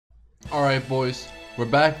Alright boys, we're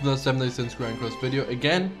back with another 7 days since Grand Cross video.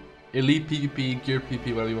 Again, Elite PvP, Gear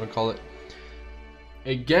PvP, whatever you want to call it.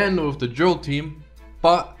 Again with the drill team,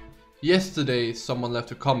 but yesterday someone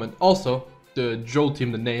left a comment. Also, the drill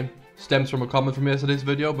team, the name, stems from a comment from yesterday's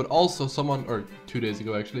video, but also someone, or 2 days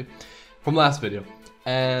ago actually, from last video.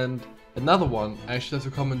 And another one actually left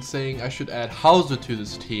a comment saying I should add Hauser to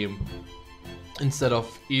this team instead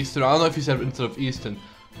of Eastern. I don't know if he said instead of Eastern,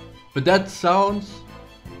 but that sounds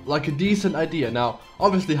like a decent idea. Now,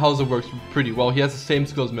 obviously Hauser works pretty well. He has the same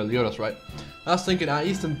skills as Meliodas, right? I was thinking,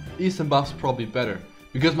 Eastern buff's probably better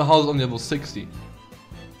because my Hauser's only level 60.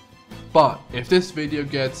 But if this video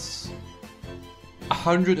gets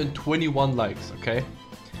 121 likes, okay?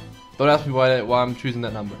 Don't ask me why I'm choosing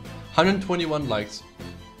that number. 121 likes.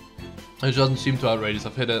 It doesn't seem too outrageous.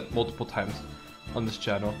 I've hit it multiple times on this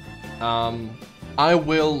channel. I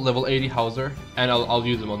will level 80 Hauser, and I'll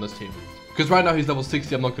use him on this team. Because right now he's level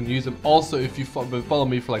 60, I'm not going to use him. Also, if you follow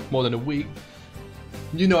me for like more than a week,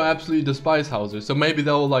 you know I absolutely despise Hauser. So maybe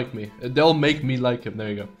they'll like me. They'll make me like him. There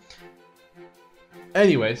you go.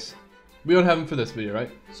 Anyways, we don't have him for this video, right?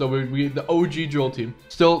 So we the OG drill team.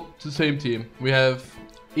 Still the same team. We have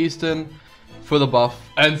Easton for the buff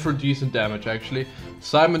and for decent damage actually.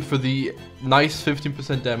 Simon for the nice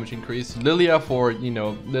 15% damage increase. Lilia for, you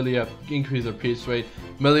know, Lilia increase her pierce rate.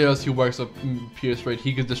 Meliodas who works up pierce rate.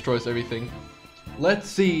 He destroys everything. Let's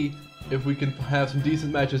see if we can have some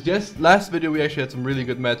decent matches. Yes, last video we actually had some really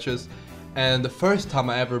good matches. And the first time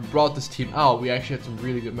I ever brought this team out, we actually had some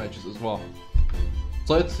really good matches as well.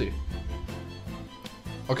 So let's see.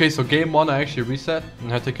 Okay, so game 1 I actually reset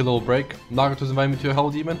and had to take a little break. Nagato's invited me to a Hell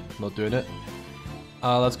Demon. Not doing it.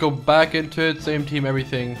 Let's go back into it. Same team,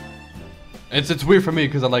 everything. It's weird for me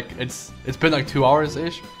because it's been like 2 hours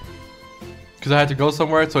ish. Because I had to go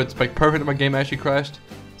somewhere, so it's like perfect. My game actually crashed.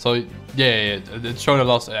 So yeah, it's showing a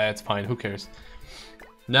loss. It's fine. Who cares?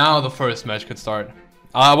 Now the first match can start.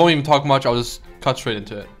 I won't even talk much. I'll just cut straight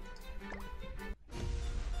into it.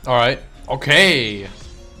 All right. Okay.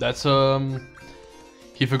 That's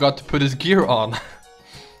he forgot to put his gear on.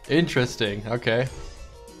 Interesting. Okay.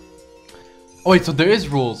 Oh wait, so there is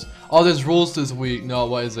rules. Oh, there's rules this week. No,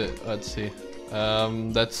 what is it? Let's see.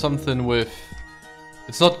 That's something with...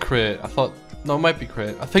 It's not crit. I thought... No, it might be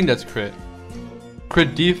crit. I think that's crit.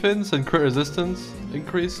 Crit defense and crit resistance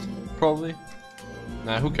increased, probably.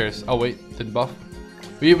 Nah, who cares? Oh wait, didn't buff.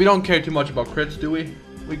 We don't care too much about crits, do we?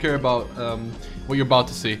 We care about what you're about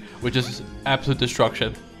to see, which is absolute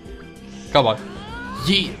destruction. Come on.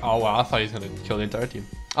 Yeet! Oh wow, I thought he was gonna kill the entire team.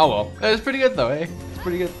 Oh well. It's pretty good though, eh? It's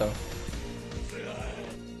pretty good though.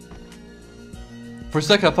 For a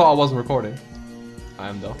second I thought I wasn't recording. I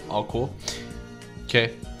am though. Oh cool.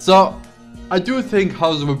 Okay. So I do think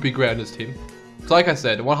Hauser would be great on this team. So like I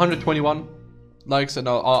said, 121 likes and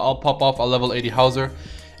I'll pop off. I'll level 80 Hauser.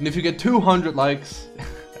 And if you get 200 likes,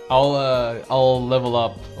 I'll level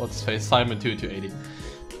up, let's say, Simon 2 to 80.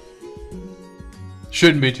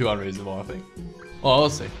 Shouldn't be too unreasonable, I think. Well, we'll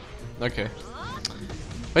see. Okay.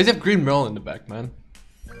 Why does he have green Merle in the back, man?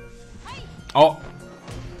 Oh.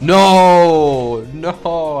 No!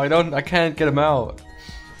 No, I can't get him out.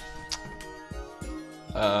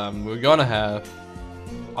 We're gonna have...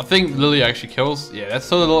 I think Lily actually kills. Yeah, that's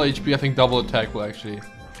so little HP. I think double attack will actually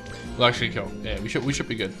kill. Yeah, we should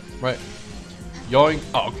be good, right? Yoink.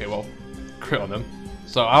 Oh, okay, well, crit on him.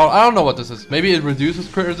 So I don't know what this is. Maybe it reduces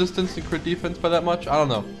crit resistance and crit defense by that much. I don't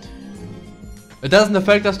know. It doesn't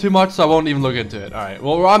affect us too much, so I won't even look into it. All right.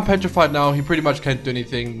 Well, I'm petrified now. He pretty much can't do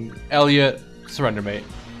anything. Elliot, surrender, mate.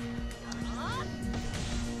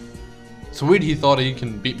 It's weird he thought he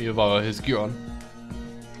can beat me with his gear on.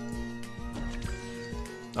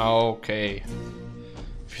 Okay.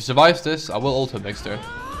 If he survives this, I will ult him next turn.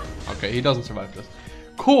 Okay, he doesn't survive this.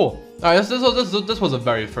 Cool. All right, this was a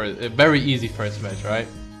very easy first match, right?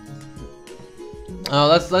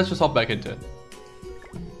 Let's just hop back into it.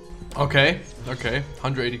 Okay.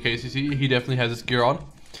 180 KCC. He definitely has his gear on.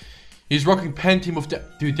 He's rocking pen team of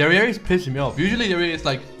dude. Derriere is pissing me off. Usually Derriere is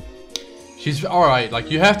like, she's all right. Like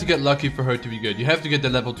you have to get lucky for her to be good. You have to get the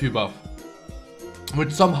level 2 buff,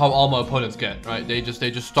 which somehow all my opponents get. Right? They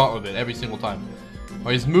just start with it every single time.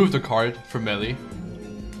 Or he's moved a card for melee.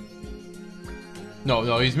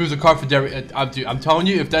 No, he's moved a card for Derriere. I'm telling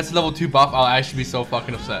you, if that's level 2 buff, I'll actually be so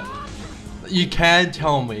fucking upset. You can't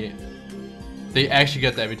tell me they actually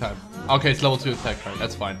get that every time. Okay, it's level 2 attack card.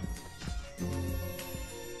 That's fine.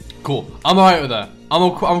 Cool. I'm alright with that.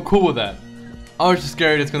 I'm cool with that. I was just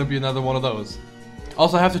scared it's gonna be another one of those.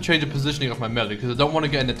 Also, I have to change the positioning of my melee because I don't want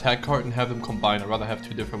to get an attack card and have them combine. I'd rather have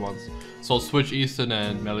 2 different ones. So I'll switch Easton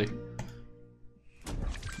and melee.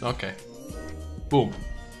 Okay. Boom.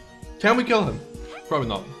 Can we kill him? Probably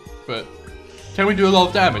not. But can we do a lot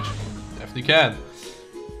of damage? Definitely can.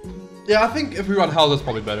 Yeah, I think if we run Howl, that's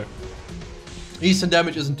probably better. Eastern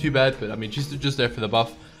damage isn't too bad, but I mean, she's just there for the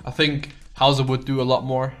buff. I think Hauser would do a lot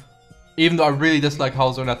more. Even though I really dislike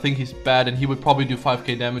Hauser and I think he's bad and he would probably do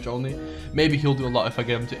 5k damage only. Maybe he'll do a lot if I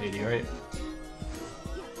get him to 80, right?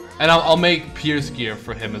 And I'll make Pierce gear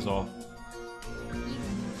for him as well.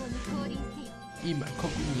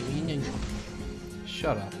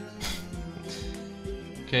 Shut up.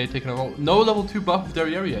 Okay, taking a no level 2 buff with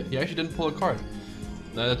Derriere yet. He actually didn't pull a card.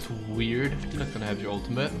 That's weird. You're not gonna have your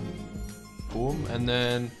ultimate. Boom, and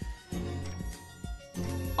then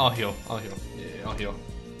I'll heal. Yeah, I'll heal.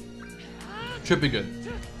 Should be good.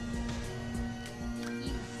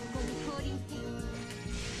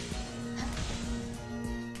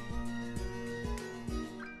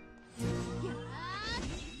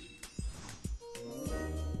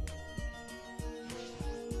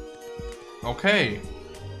 Okay.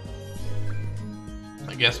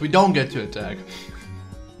 I guess we don't get to attack.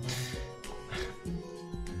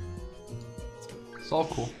 It's all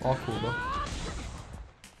cool though.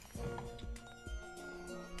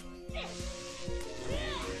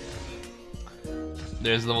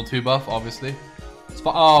 There's level 2 buff, obviously.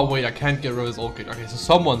 Oh wait, I can't get rid of his ult kick. Okay, so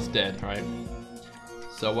someone's dead, right?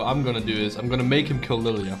 So what I'm gonna do is I'm gonna make him kill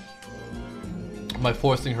Lilia by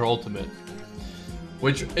forcing her ultimate,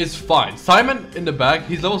 which is fine. Simon in the back,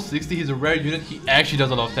 he's level 60. He's a rare unit. He actually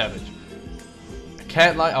does a lot of damage. I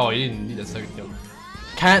can't lie. Oh, he didn't need a second kill.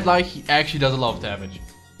 Can't lie. He actually does a lot of damage.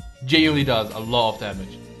 Genuinely does a lot of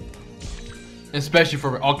damage. Especially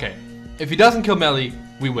for okay. If he doesn't kill Melee,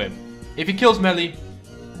 we win. If he kills Melee,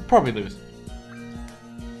 probably lose.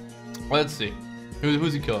 Well, let's see.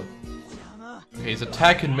 Who's he killing? Okay, he's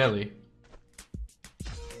attacking Melee.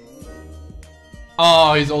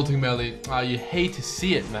 Oh, he's ulting Melee. Ah, you hate to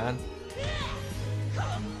see it, man.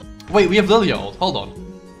 Wait, we have Lilia ult. Hold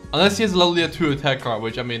on. Unless he has a Lilia 2 attack card,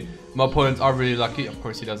 which, I mean, my opponents are really lucky. Of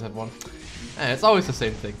course, he does have one. It's always the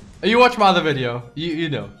same thing. You watch my other video, you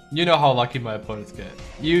know how lucky my opponents get.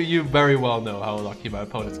 You very well know how lucky my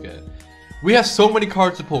opponents get. We have so many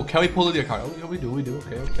cards to pull. Can we pull Lilia card? Oh, yeah, we do.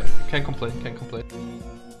 Okay. Can't complain.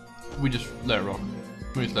 We just let it rock.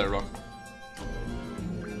 We just let it rock.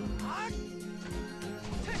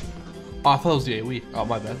 Oh, I thought it was the AoE. Oh,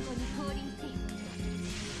 my bad.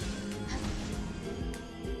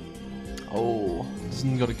 Oh, this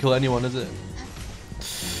isn't gonna kill anyone, is it?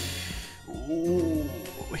 Ooh,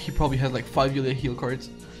 he probably has like 5 Lilia heal cards.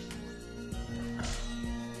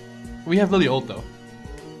 We have Lilia ult though.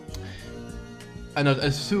 And I'd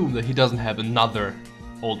assume that he doesn't have another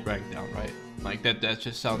ult rank down, right? Like that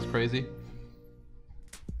just sounds crazy.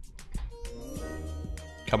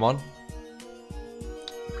 Come on.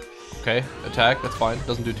 Okay, attack, that's fine.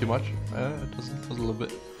 Doesn't do too much. It does a little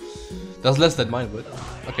bit. Does less than mine would.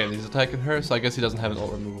 Okay, he's attacking her, so I guess he doesn't have an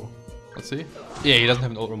ult removal. Let's see. Yeah, he doesn't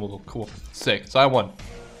have an ult removal. Cool. Sick. So I won.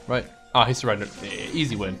 Right? Ah, he surrendered. Yeah,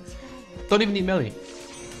 easy win. Don't even need melee.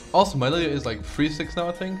 Also, my Lilia is like 3-6 now,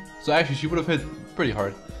 I think. So actually, she would have hit pretty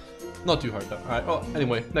hard. Not too hard though. Alright, well,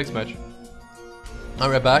 anyway, next match.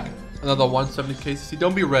 Alright, back. Another 170 KCC.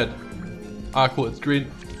 Don't be red. Ah, cool. It's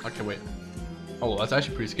green. Okay, wait. Oh, that's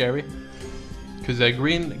actually pretty scary. Because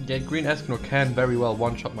green Escanor can very well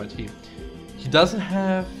one-shot my team. He doesn't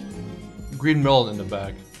have green Merlin in the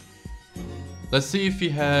back. Let's see if he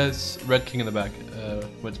has Red King in the back.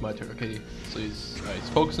 When it's my turn. Okay, so he's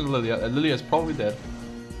focusing on Lilia. Lilia is probably dead.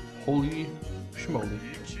 Holy schmoly.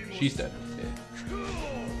 She's dead. Yeah.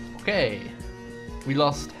 Okay. We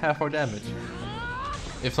lost half our damage.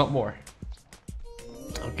 If not more.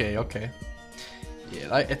 Okay.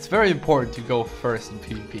 Yeah, it's very important to go first in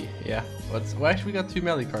PvP. Yeah. Well, actually, we got 2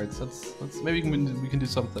 melee cards. Let's maybe we can do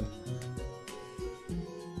something.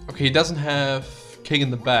 Okay, he doesn't have King in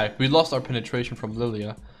the back. We lost our penetration from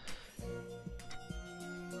Lilia.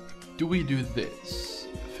 Do we do this?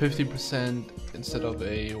 50% instead of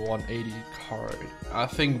a 180 card. I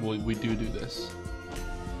think we do this.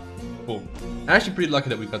 Boom. I'm actually pretty lucky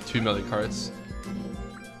that we got 2 melee cards.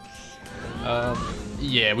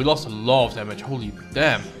 Yeah, we lost a lot of damage. Holy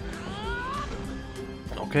damn.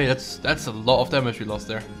 Okay, that's a lot of damage we lost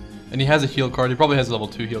there. And he has a heal card. He probably has a level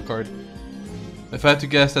 2 heal card. If I had to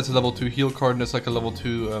guess, that's a level 2 heal card and it's like a level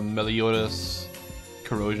 2 Meliodas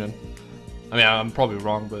Corrosion. I mean, I'm probably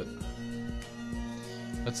wrong, but...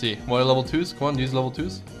 Let's see. More level 2s? Come on, use level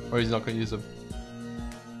 2s? Or he's not going to use them.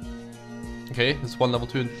 Okay, there's 1 level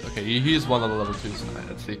 2. Okay, he used 1 level 2s. Alright,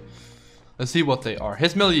 let's see. Let's see what they are.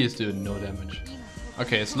 His melee is doing no damage.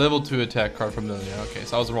 Okay, it's level 2 attack card from Lilia. Okay,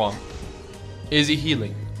 so I was wrong. Is he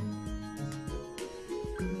healing?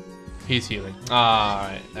 He's healing.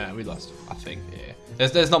 Alright, we lost. I think, yeah.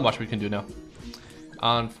 There's not much we can do now.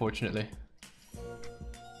 Unfortunately.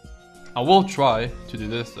 I will try to do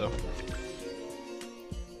this though.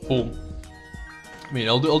 Boom. I mean,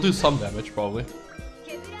 I'll do some damage probably.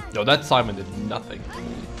 Yo, that Simon did nothing.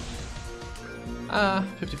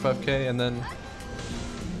 55k, and then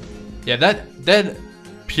yeah, that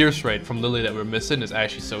pierce rate from Lilia that we're missing is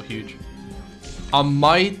actually so huge. I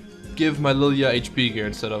might give my Lilia HP gear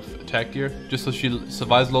instead of attack gear, just so she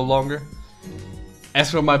survives a little longer.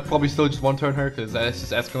 Escanor might probably still just one-turn her, because that's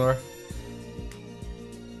just Escanor.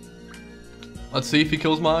 Let's see if he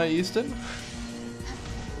kills my Easton.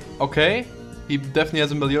 Okay, he definitely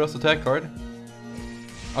has a Meliodas attack card.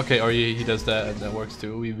 Okay, or he does that, and that works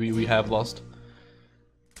too. We have lost.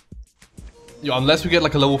 Yo, unless we get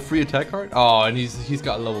like a level 3 attack card. Oh, and he's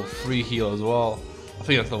got a level 3 heal as well. I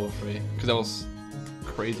think that's level 3, because that was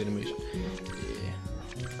crazy animation.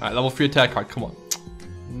 Yeah. Alright, level 3 attack card, come on.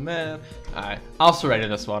 Man. Alright, I'll surrender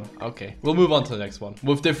this one. Okay, we'll move on to the next one.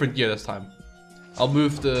 With different gear this time. I'll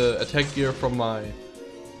move the attack gear from my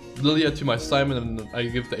Lilia to my Simon, and I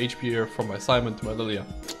give the HP gear from my Simon to my Lilia.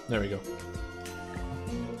 There we go.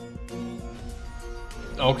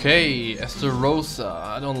 Okay, Esterosa.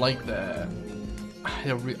 I don't like that.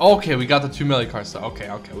 Okay, we got the 2 melee cards.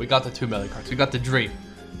 Okay, we got the 2 melee cards. We got the dream.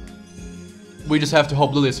 We just have to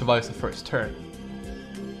hope Lilia survives the first turn.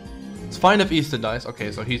 It's fine if Easton dies.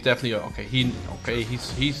 Okay, so he's definitely okay.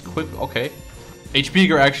 He's quick. Okay, HP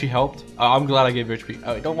gear actually helped. I'm glad I gave you HP.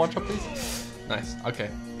 Oh, don't one shot, please. Nice.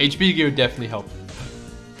 Okay, HP gear definitely helped.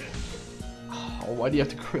 Oh, why do you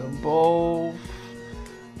have to crit them both?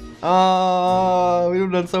 We would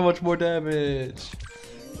have done so much more damage.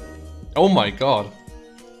 Oh my god.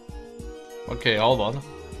 Okay, hold on.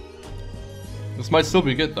 This might still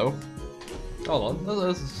be good though. Hold on,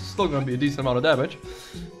 this is still gonna be a decent amount of damage.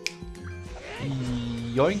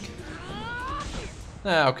 Yoink.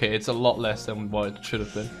 Okay, it's a lot less than what it should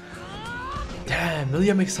have been. Damn,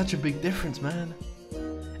 Lilia makes such a big difference, man.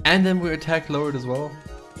 And then we attack lowered as well.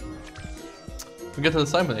 We get to the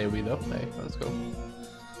Simon AoE though. Hey, let's go.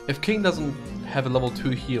 If King doesn't have a level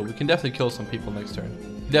 2 heal, we can definitely kill some people next turn.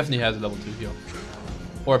 He definitely has a level 2 heal.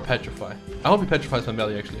 Or Petrify. I hope he petrifies my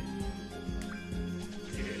melee actually.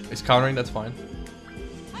 He's countering, that's fine.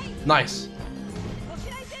 Nice!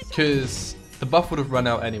 Because the buff would have run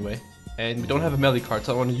out anyway. And we don't have a melee card,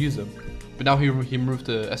 so I want to use him. But now he removed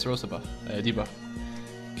the Esterosa buff, debuff.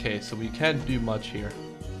 Okay, so we can't do much here.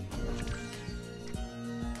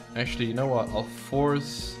 Actually, you know what? I'll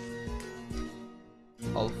force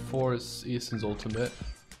Easton's ultimate.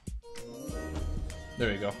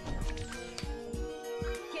 There we go.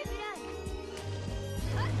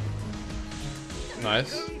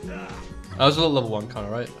 Nice. I was a level 1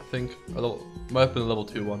 counter, right? I think. Might have been a level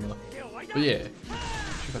 2 one though. But yeah.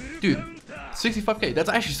 Dude, 65k, that's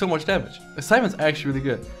actually so much damage. Simon's actually really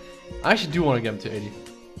good. I actually do want to get him to 80.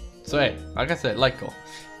 So hey, like I said, like goal.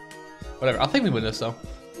 Whatever, I think we win this though.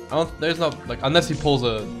 There's not, like, unless he pulls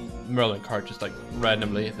a Merlin card just like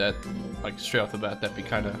randomly, that like straight off the bat, that'd be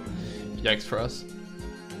kind of yikes for us.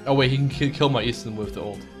 Oh wait, he can kill my Easton with the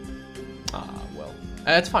ult. Ah, well.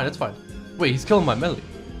 It's fine, it's fine. Wait, he's killing my melee.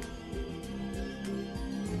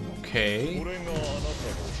 Okay.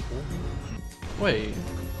 Wait.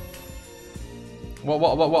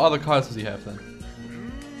 What other cards does he have then?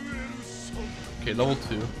 Okay, level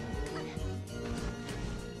 2.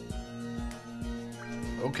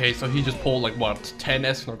 Okay, so he just pulled like what, 10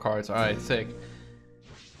 Escanor cards. Alright, sick.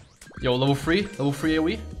 Yo, level 3? Level 3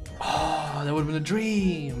 AoE? Oh, that would have been a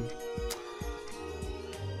dream.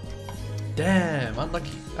 Damn,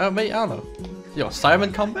 unlucky. Mate, I don't know. Yo,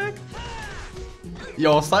 Simon come back?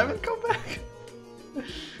 Yo, Simon come back?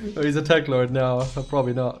 Oh, he's a tech lord now.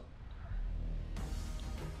 Probably not.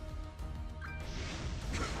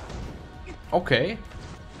 Okay.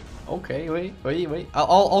 Okay, wait.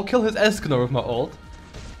 I'll kill his Escanor with my ult.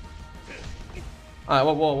 Alright,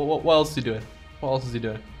 what else is he doing? What else is he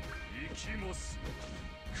doing?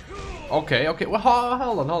 Okay, well,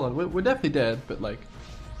 hold on. We're definitely dead, but like,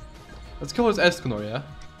 let's kill his Escanor, yeah?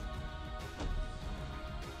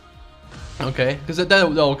 Okay, because that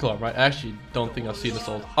will kill him, right? I actually don't think I've seen this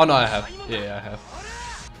ult. Oh no, I have. Yeah, I have.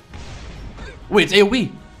 Wait, it's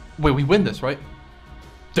AoE! Wait, we win this, right?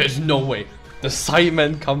 There's no way. The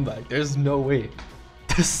Simon comeback. There's no way.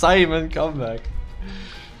 The Simon comeback.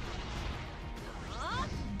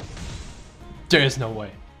 There's no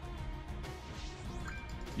way.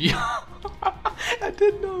 Yeah. I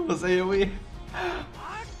didn't know it was AoE.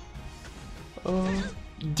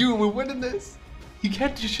 Dude, we're winning this. He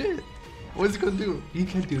can't do shit. What's he gonna do? He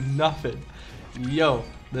can't do nothing. Yo,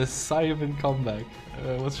 The Simon comeback.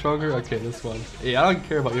 What's stronger? Okay, this one. Yeah, I don't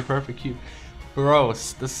care about your perfect cube.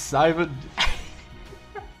 Gross. The Simon.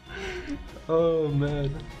 Oh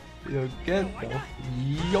man. Yo, get the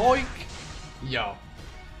yoink. Yo.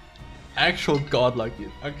 Actual godlike.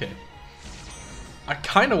 Okay. I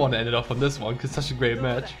kind of want to end it off on this one because it's such a great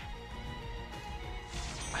match.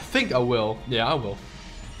 I think I will. Yeah, I will.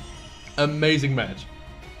 Amazing match.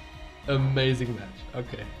 Amazing match.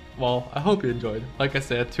 Okay. Well, I hope you enjoyed. Like I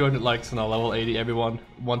said, 200 likes and I'll level 80 everyone.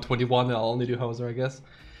 121 and I'll only do Hoser, I guess.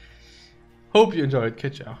 Hope you enjoyed.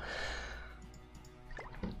 Ciao.